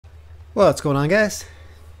What's going on, guys?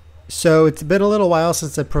 So it's been a little while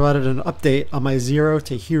since I provided an update on my Zero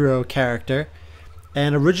to Hero character,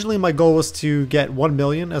 and originally my goal was to get 1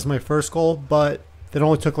 million as my first goal, but it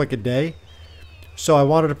only took like a day. So I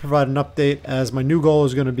wanted to provide an update as my new goal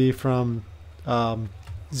is going to be from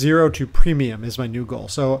Zero to Premium is my new goal.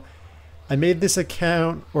 So I made this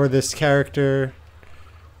account or this character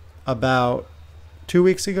about 2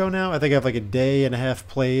 weeks ago now. I think I have like a day and a half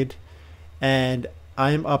played, and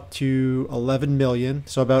I'm up to 11 million,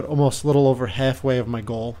 so about almost a little over halfway of my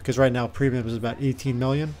goal, because right now premium is about 18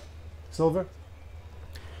 million silver.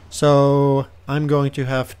 So I'm going to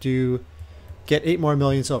have to get 8 more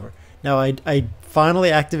million silver. Now I finally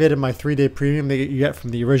activated my 3-day premium that you get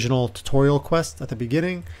from the original tutorial quest at the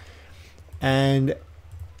beginning, and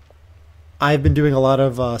I've been doing a lot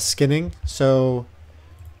of skinning, so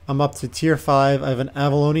I'm up to tier 5. I have an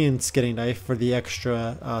Avalonian skinning knife for the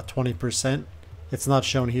extra 20%. It's not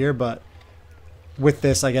shown here, but with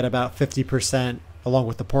this I get about 50% along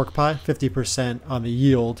with the pork pie, 50% on the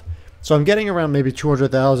yield. So I'm getting around maybe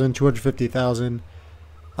 200,000, 250,000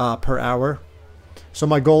 per hour. So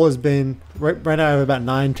my goal has been, right now I have about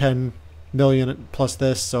 9, 10 million plus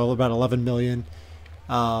this, so about 11 million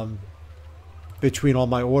between all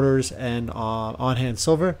my orders and on-hand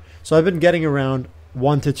silver. So I've been getting around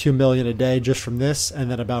 1 to 2 million a day just from this,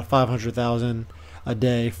 and then about 500,000 a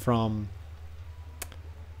day from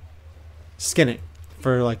skinning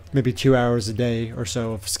for like maybe 2 hours a day or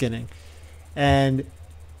so of skinning. And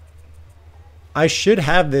I should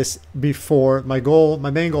have this before my goal. My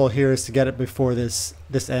main goal here is to get it before this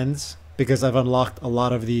ends, because I've unlocked a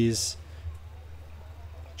lot of these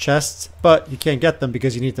chests, but you can't get them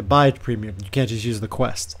because you need to buy premium. You can't just use the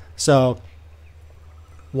quest. So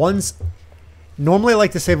normally I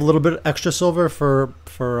like to save a little bit extra silver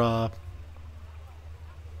for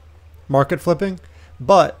market flipping,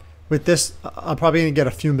 but with this, I'm probably going to get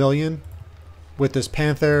a few million with this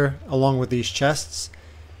Panther along with these chests.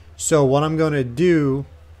 So what I'm going to do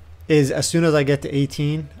is, as soon as I get to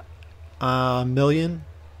 18 million,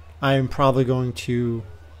 I am probably going to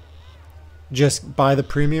just buy the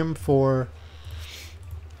premium for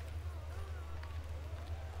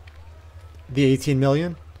the 18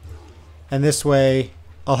 million. And this way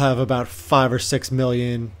I'll have about 5 or 6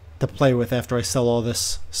 million to play with after I sell all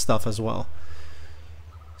this stuff as well.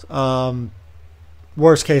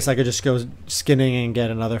 Worst case, I could just go skinning and get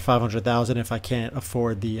another 500,000 if I can't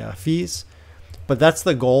afford the fees. But that's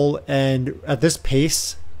the goal, and at this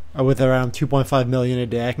pace, with around 2.5 million a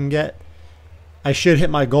day I can get, I should hit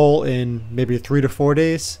my goal in maybe 3 to 4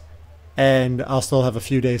 days, and I'll still have a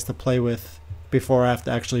few days to play with before I have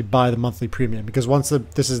to actually buy the monthly premium, because once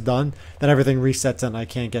this is done, then everything resets and I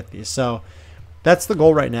can't get these. So that's the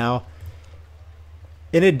goal right now.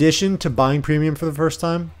 In addition to buying premium for the first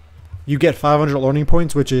time, you get 500 learning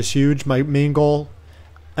points, which is huge, my main goal,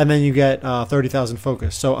 and then you get 30,000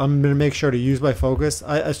 focus. So I'm going to make sure to use my focus.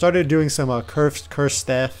 I started doing some cursed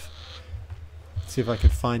staff. Let's see if I can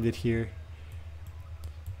find it here.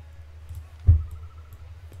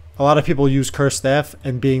 A lot of people use cursed staff,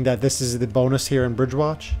 and being that this is the bonus here in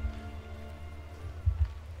Bridgewatch,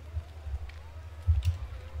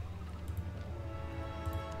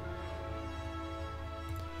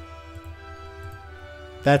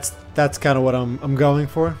 that's kind of what I'm going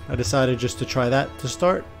for. I decided just to try that to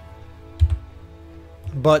start.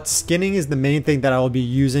 But skinning is the main thing that I will be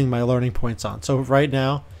using my learning points on. So right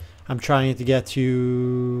now I'm trying to get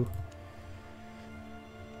to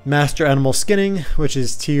Master Animal Skinning, which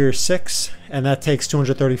is tier 6, and that takes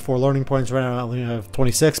 234 learning points. Right now I only have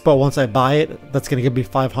 26, but once I buy it, that's going to give me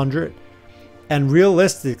 500. And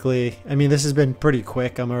realistically, I mean, this has been pretty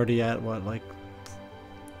quick. I'm already at what, like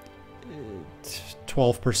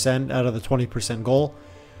 12% out of the 20% goal.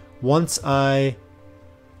 Once I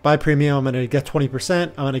buy premium, I'm going to get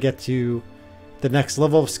 20%. I'm going to get to the next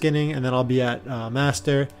level of skinning, and then I'll be at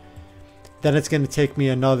master. Then it's going to take me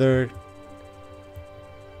another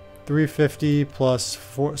 350 plus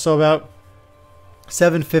 4, so about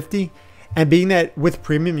 750. And being that with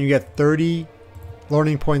premium you get 30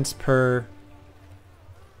 learning points per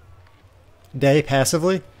day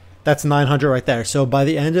passively, that's 900 right there. So by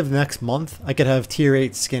the end of next month, I could have tier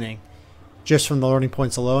 8 skinning just from the learning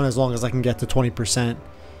points alone, as long as I can get to 20%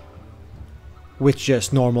 with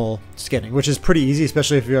just normal skinning, which is pretty easy,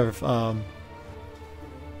 especially if you have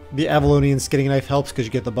the Avalonian skinning knife helps because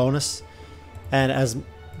you get the bonus. And as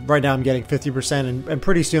right now I'm getting 50%, and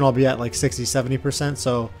pretty soon I'll be at like 60-70%,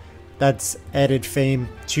 so that's added fame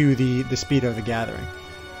to the speed of the gathering.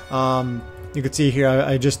 You can see here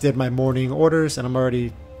I just did my morning orders, and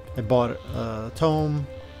I bought a tome,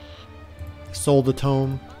 sold a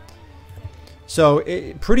tome, So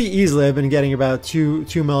pretty easily I've been getting about 2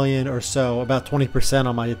 million or so, about 20%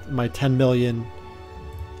 on my 10 million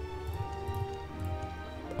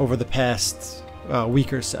over the past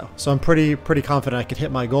week or so. So I'm pretty confident I could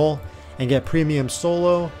hit my goal and get premium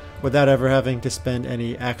solo without ever having to spend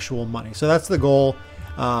any actual money. So that's the goal.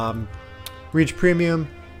 Reach premium,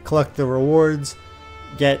 collect the rewards,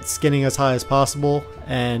 get skinning as high as possible,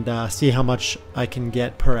 and see how much I can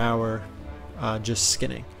get per hour just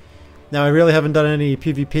skinning. Now I really haven't done any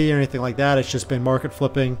PvP or anything like that. It's just been market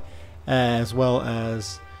flipping, as well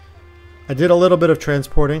as I did a little bit of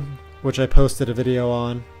transporting, which I posted a video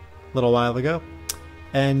on a little while ago.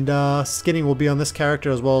 And skinning will be on this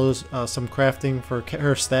character, as well as some crafting for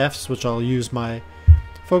her staffs, which I'll use my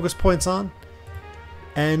focus points on.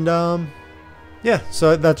 And yeah,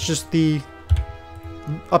 so that's just the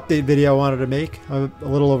update video I wanted to make. I'm a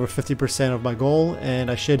little over 50% of my goal,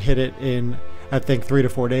 and I should hit it in, I think, 3 to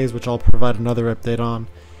 4 days, which I'll provide another update on.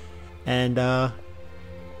 And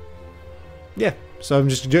yeah, so I'm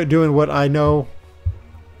just doing what I know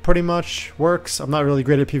pretty much works. I'm not really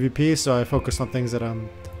great at PvP, so I focus on things that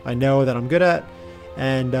I know that I'm good at.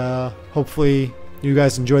 And hopefully you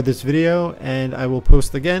guys enjoyed this video, and I will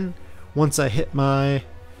post again once I hit my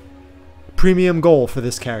premium goal for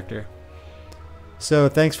this character. So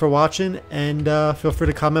thanks for watching, and feel free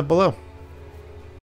to comment below.